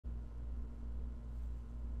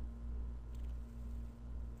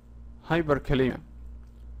hyperkalemia.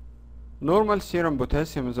 Normal serum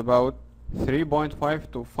potassium is about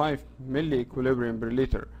 3.5 to 5 milliequilibrium per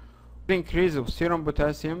liter. The increase of serum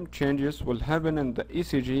potassium changes will happen in the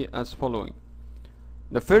ECG as following.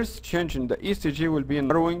 The first change in the ECG will be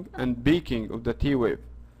narrowing and peaking of the T wave.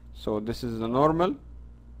 So this is the normal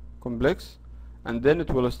complex, and then it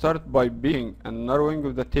will start by peaking and narrowing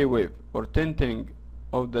of the T wave or tinting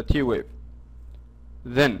of the T wave.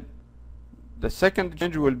 Then the second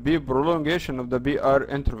change will be prolongation of the BR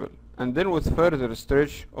interval, and then with further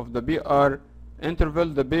stretch of the BR interval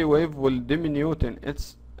the B wave will diminute in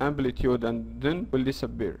its amplitude and then will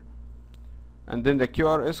disappear. And then the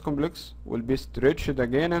QRS complex will be stretched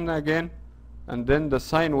again and again, and then the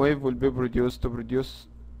sine wave will be produced to produce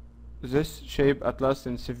this shape at last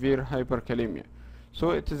in severe hyperkalemia.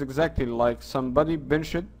 So it is exactly like somebody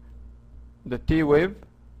pinched the T wave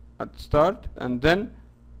at start and then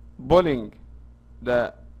pulling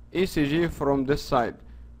the ECG from this side.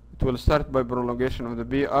 It will start by prolongation of the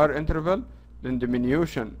BR interval, then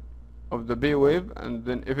diminution of the B wave, and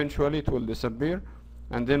then eventually it will disappear,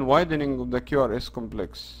 and then widening of the QRS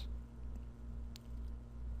complex.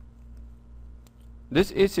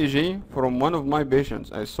 This ECG from one of my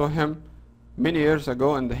patients. I saw him many years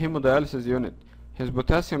ago in the hemodialysis unit. His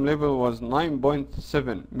potassium level was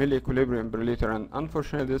 9.7 milliequilibrium per liter, and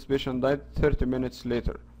unfortunately this patient died 30 minutes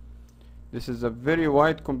later. This is a very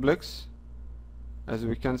wide complex, as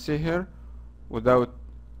we can see here, without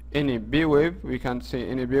any B wave. We can't see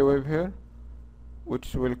any B wave here,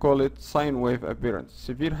 which we'll call it sine wave appearance,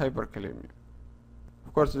 severe hyperkalemia.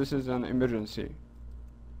 Of course this is an emergency.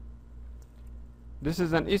 This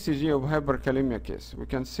is an ECG of hyperkalemia case. We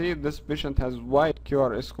can see this patient has wide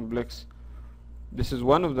QRS complex. This is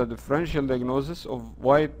one of the differential diagnoses of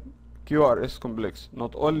wide QRS complex,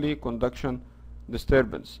 not only conduction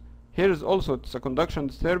disturbance. Here is also it's a conduction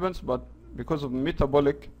disturbance, but because of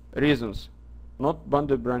metabolic reasons, not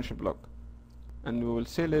bundle branch block. And we will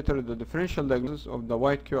see later the differential diagnosis of the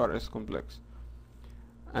wide QRS complex.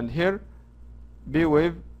 And here B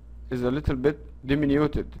wave is a little bit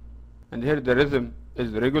diminuted, and here the rhythm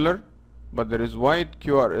is regular, but there is wide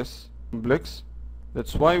QRS complex.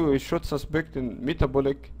 That's why we should suspect in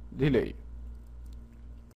metabolic delay.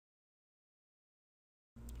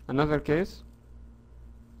 Another case.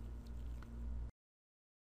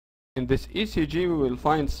 In this ECG we will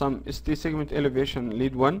find some ST segment elevation,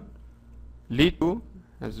 lead 1. Lead 2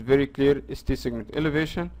 has very clear ST segment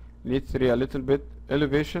elevation, lead 3 a little bit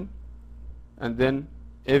elevation, and then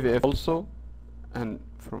AVF also, and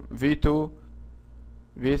from V2,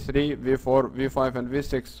 V3, V4, V5 and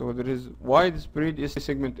V6. So there is widespread ST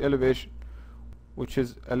segment elevation, which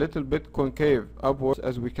is a little bit concave upwards,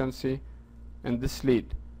 as we can see in this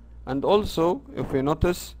lead. And also, if we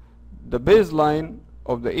notice, the baseline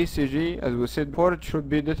of the ECG, as we said before, it should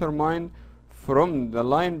be determined from the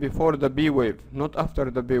line before the B wave, not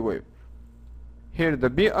after the B wave. Here the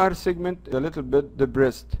BR segment is a little bit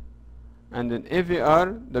depressed, and in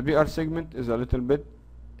AVR the BR segment is a little bit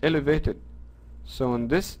elevated. So in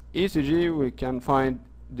this ECG we can find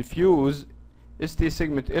diffuse ST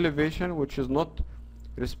segment elevation, which is not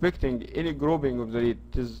respecting any grouping of the lead.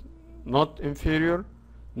 It is not inferior,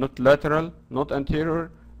 not lateral, not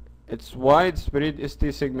anterior. It's widespread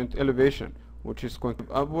ST segment elevation, which is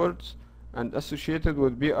concave upwards and associated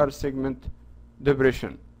with BR segment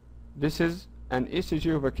depression. This is an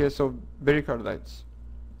ECG of a case of pericarditis.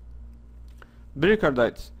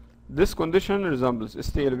 Pericarditis. This condition resembles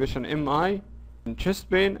ST elevation MI in chest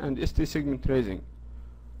pain and ST segment raising.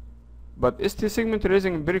 But ST segment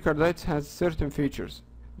raising in pericarditis has certain features.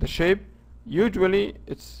 The shape, usually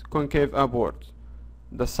it's concave upwards.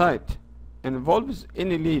 The site involves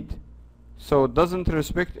any lead, so it doesn't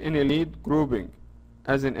respect any lead grouping,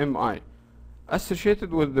 as in MI.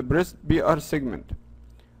 Associated with the breast BR segment.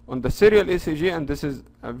 On the serial ECG, and this is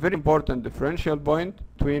a very important differential point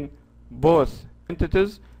between both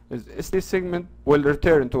entities, is ST segment will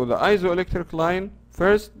return to the isoelectric line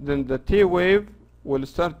first, then the T wave will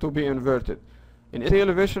start to be inverted. In ST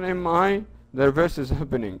elevation MI, the reverse is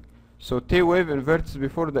happening. So T wave inverts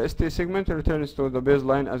before the ST segment returns to the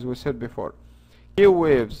baseline, as we said before. T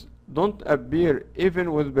waves don't appear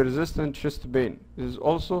even with persistent chest pain. This is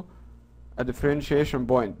also a differentiation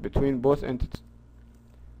point between both entities.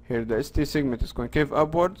 Here the ST segment is concave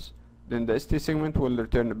upwards, then the ST segment will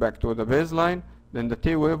return back to the baseline, then the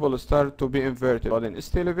T wave will start to be inverted. But in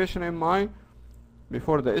ST elevation MI,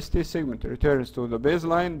 before the ST segment returns to the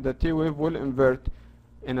baseline, the T wave will invert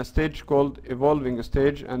in a stage called evolving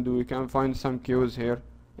stage, and we can find some cues here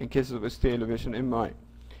in cases of ST elevation MI.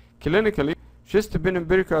 Clinically, chest pain in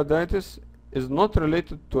pericarditis is not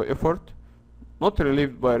related to effort, not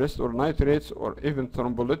relieved by rest or nitrates or even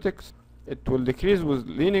thrombolytics. It will decrease with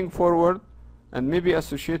leaning forward and may be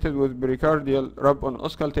associated with pericardial rub-on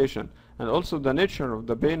auscultation. And also the nature of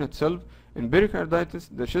the pain itself. In pericarditis,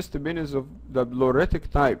 the chest pain is of the pleuritic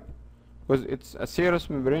type because it's a serous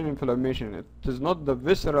membrane inflammation. It is not the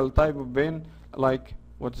visceral type of pain like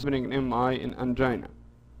what's happening in MI in angina.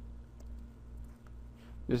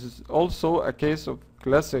 This is also a case of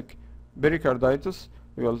classic pericarditis.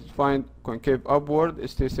 We will find concave upward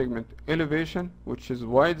ST segment elevation, which is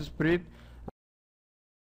widespread,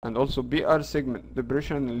 and also BR segment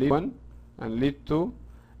depression in lead 1 and lead 2,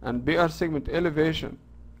 and BR segment elevation,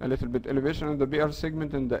 a little bit elevation in the BR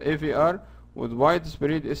segment in the AVR, with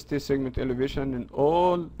widespread ST segment elevation in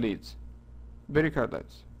all leads.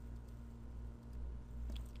 Pericarditis.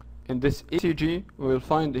 In this ECG, we will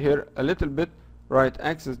find here a little bit right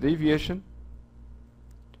axis deviation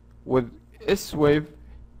with S wave,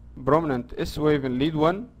 prominent S wave in lead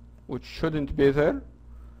 1, which shouldn't be there.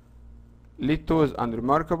 Lead 2 is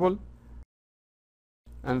unremarkable,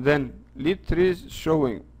 and then lead 3 is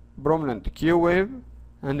showing prominent Q wave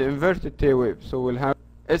and inverted T wave. So we'll have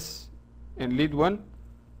S in lead 1,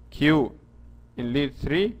 Q in lead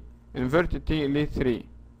 3, inverted T in lead 3,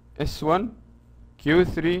 S1,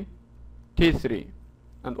 Q3, T3,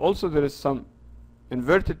 and also there is some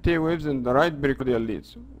inverted T waves in the right pericardial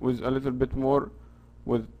leads with a little bit more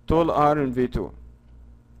with tall R in V2.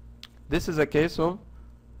 This is a case of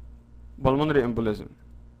pulmonary embolism.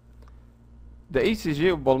 The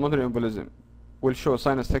ECG of pulmonary embolism will show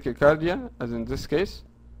sinus tachycardia, as in this case,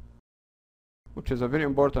 which is a very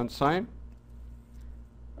important sign,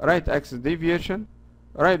 right axis deviation,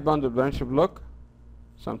 right bundle branch block,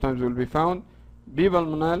 sometimes will be found, B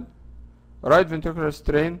pulmonal, right ventricular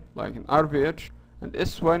strain, like in RVH, and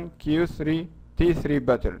S1, Q3, T3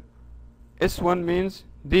 pattern. S1 means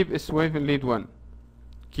deep S wave in lead 1.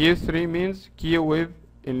 Q3 means Q wave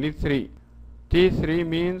in lead 3. T3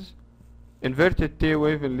 means inverted T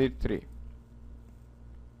wave in lead 3.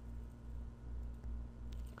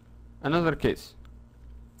 Another case.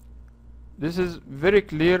 This is very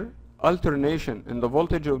clear alternation in the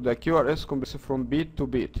voltage of the QRS complex from beat to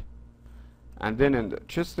beat. And then in the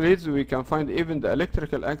chest leads we can find even the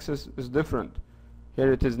electrical axis is different.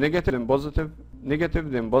 Here it is negative then positive,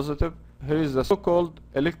 negative then positive. Here is the so-called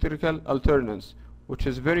electrical alternance, which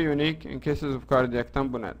is very unique in cases of cardiac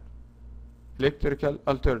tamponade. Electrical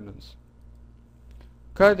alternance.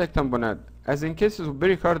 Cardiac tamponade. As in cases of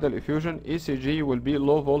pericardial effusion, ECG will be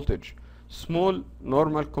low voltage, small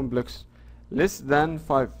normal complex, less than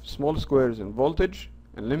 5 small squares in voltage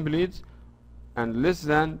in limb leads, and less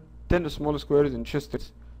than 10 small squares in chest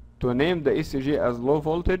leads. To name the ECG as low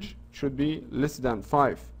voltage should be less than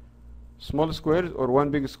 5 small squares or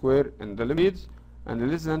 1 big square in the limb leads,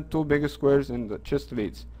 and less than 2 big squares in the chest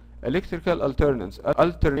leads. Electrical alternance,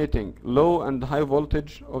 alternating low and high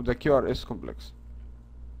voltage of the QRS complex.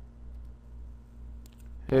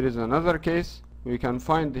 Here is another case. We can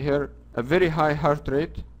find here a very high heart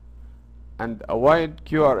rate and a wide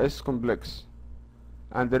QRS complex,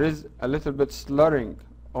 and there is a little bit slurring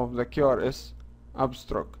of the QRS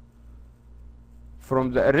upstroke.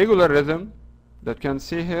 From the irregular rhythm that can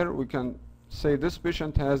see here, we can say this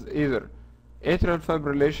patient has either atrial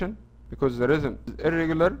fibrillation, because the rhythm is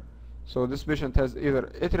irregular, so this patient has either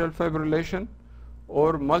atrial fibrillation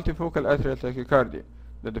or multifocal atrial tachycardia.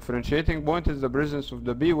 The differentiating point is the presence of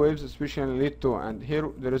the B waves, especially in lead 2, and here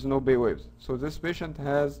there is no B waves. So this patient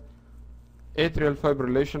has atrial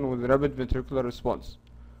fibrillation with rapid ventricular response.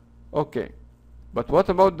 Okay, but what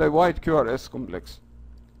about the wide QRS complex?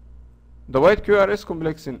 The wide QRS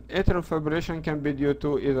complex in atrial fibrillation can be due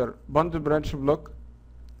to either bundle branch block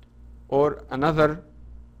or another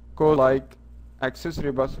cause like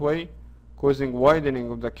accessory pathway causing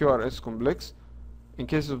widening of the QRS complex in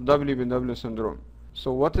case of WPW syndrome.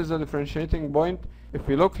 So what is the differentiating point? If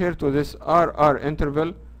we look here to this RR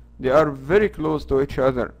interval, they are very close to each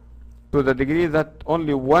other to the degree that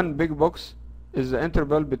only one big box is the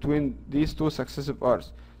interval between these two successive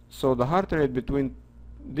R's. So the heart rate between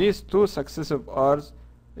these two successive R's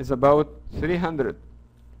is about 300,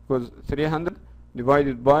 because 300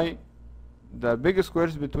 divided by the big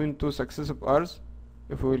squares between two successive R's.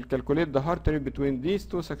 If we will calculate the heart rate between these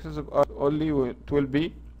two successive R's, only it will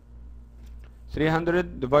be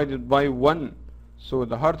 300 divided by 1. So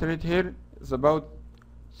the heart rate here is about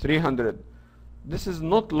 300. This is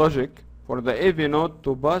not logic for the AV node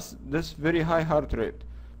to pass this very high heart rate,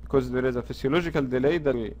 because there is a physiological delay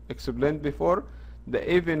that we explained before.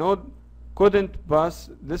 The AV node couldn't pass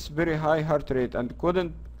this very high heart rate and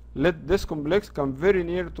couldn't let this complex come very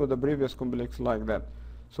near to the previous complex like that.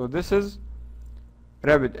 So this is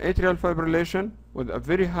rapid atrial fibrillation with a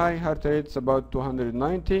very high heart rate, it's about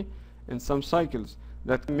 290 in some cycles,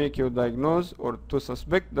 that can make you diagnose or to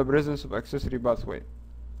suspect the presence of accessory pathway.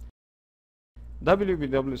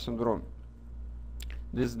 WPW syndrome.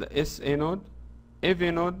 This is the SA node, AV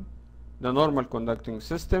node, the normal conducting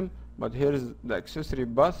system, but here is the accessory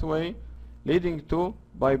pathway leading to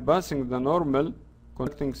bypassing the normal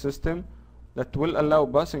conducting system that will allow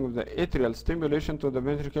passing of the atrial stimulation to the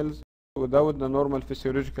ventricles without the normal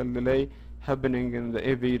physiological delay happening in the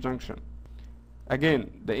AV junction.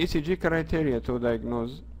 Again, the ECG criteria to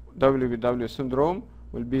diagnose WPW syndrome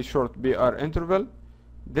will be short BR interval,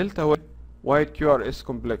 delta wave, wide QRS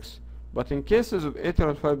complex. But in cases of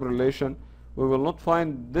atrial fibrillation, we will not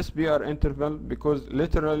find this BR interval because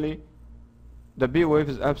literally the B wave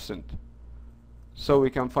is absent. So we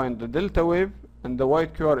can find the delta wave and the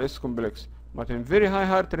wide QRS complex. But in very high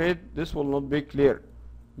heart rate, this will not be clear.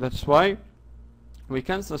 That's why we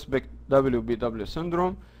can suspect WPW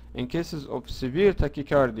syndrome in cases of severe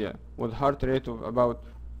tachycardia with heart rate of about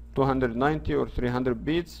 290 or 300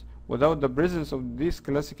 beats without the presence of these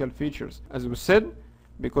classical features. As we said,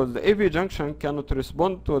 because the AV junction cannot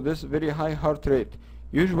respond to this very high heart rate.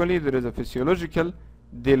 Usually there is a physiological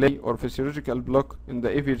delay or physiological block in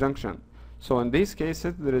the AV junction. So in these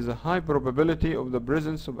cases there is a high probability of the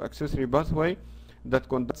presence of accessory pathway that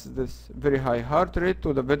conducts this very high heart rate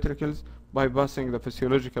to the ventricles bypassing the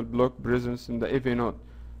physiological block presence in the AV node.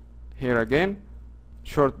 Here again,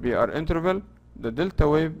 short BR interval, the delta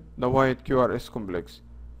wave, the wide QRS complex,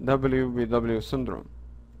 WPW syndrome.